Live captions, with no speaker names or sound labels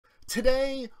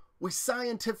Today, we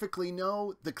scientifically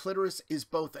know the clitoris is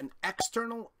both an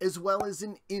external as well as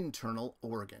an internal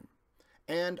organ.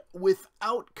 And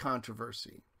without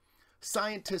controversy,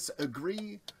 scientists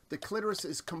agree the clitoris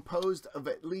is composed of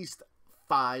at least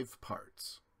 5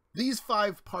 parts. These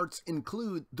 5 parts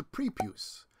include the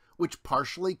prepuce, which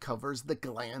partially covers the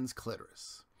glans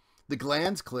clitoris, the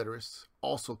glans clitoris,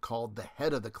 also called the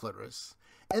head of the clitoris,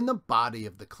 and the body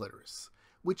of the clitoris,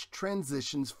 which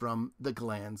transitions from the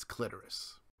glans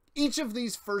clitoris. Each of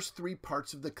these first 3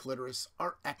 parts of the clitoris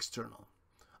are external,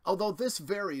 although this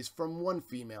varies from one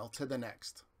female to the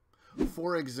next.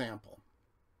 For example,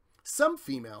 some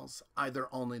females, either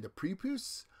only the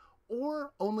prepuce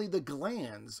or only the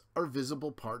glans, are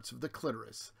visible parts of the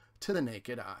clitoris to the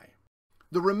naked eye.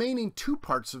 The remaining 2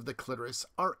 parts of the clitoris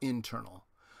are internal.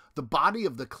 The body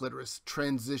of the clitoris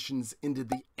transitions into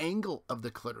the angle of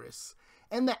the clitoris,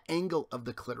 and the angle of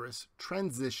the clitoris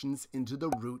transitions into the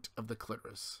root of the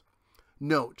clitoris.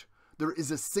 Note, there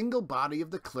is a single body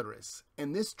of the clitoris,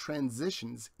 and this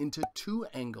transitions into 2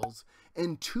 angles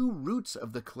and 2 roots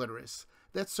of the clitoris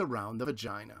that surround the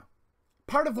vagina.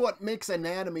 Part of what makes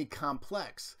anatomy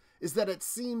complex is that it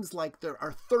seems like there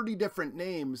are 30 different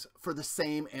names for the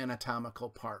same anatomical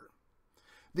part.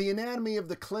 The anatomy of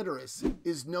the clitoris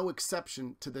is no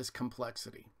exception to this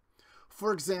complexity.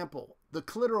 For example, the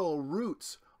clitoral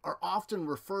roots are often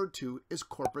referred to as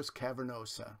corpus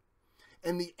cavernosa,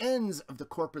 and the ends of the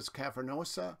corpus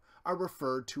cavernosa are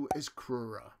referred to as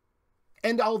crura.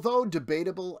 And although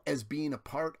debatable as being a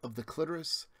part of the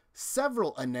clitoris,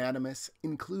 several anatomists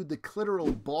include the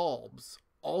clitoral bulbs,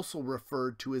 also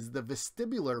referred to as the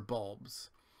vestibular bulbs,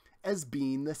 as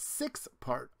being the 6th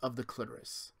part of the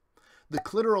clitoris. The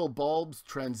clitoral bulbs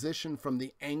transition from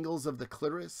the angles of the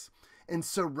clitoris and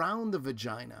surround the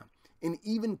vagina in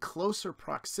even closer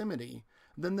proximity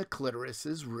than the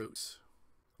clitoris's roots.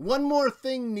 One more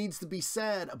thing needs to be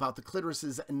said about the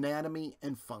clitoris's anatomy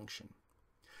and function.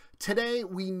 Today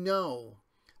we know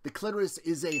the clitoris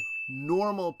is a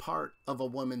normal part of a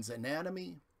woman's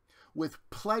anatomy, with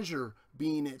pleasure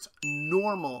being its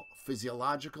normal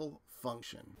physiological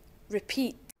function.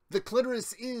 Repeat. The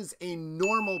clitoris is a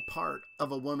normal part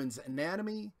of a woman's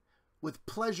anatomy, with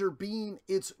pleasure being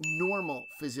its normal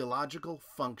physiological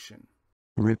function.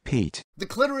 Repeat. The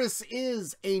clitoris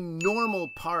is a normal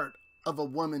part of a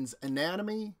woman's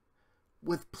anatomy,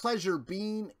 with pleasure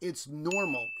being its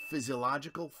normal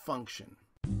physiological function.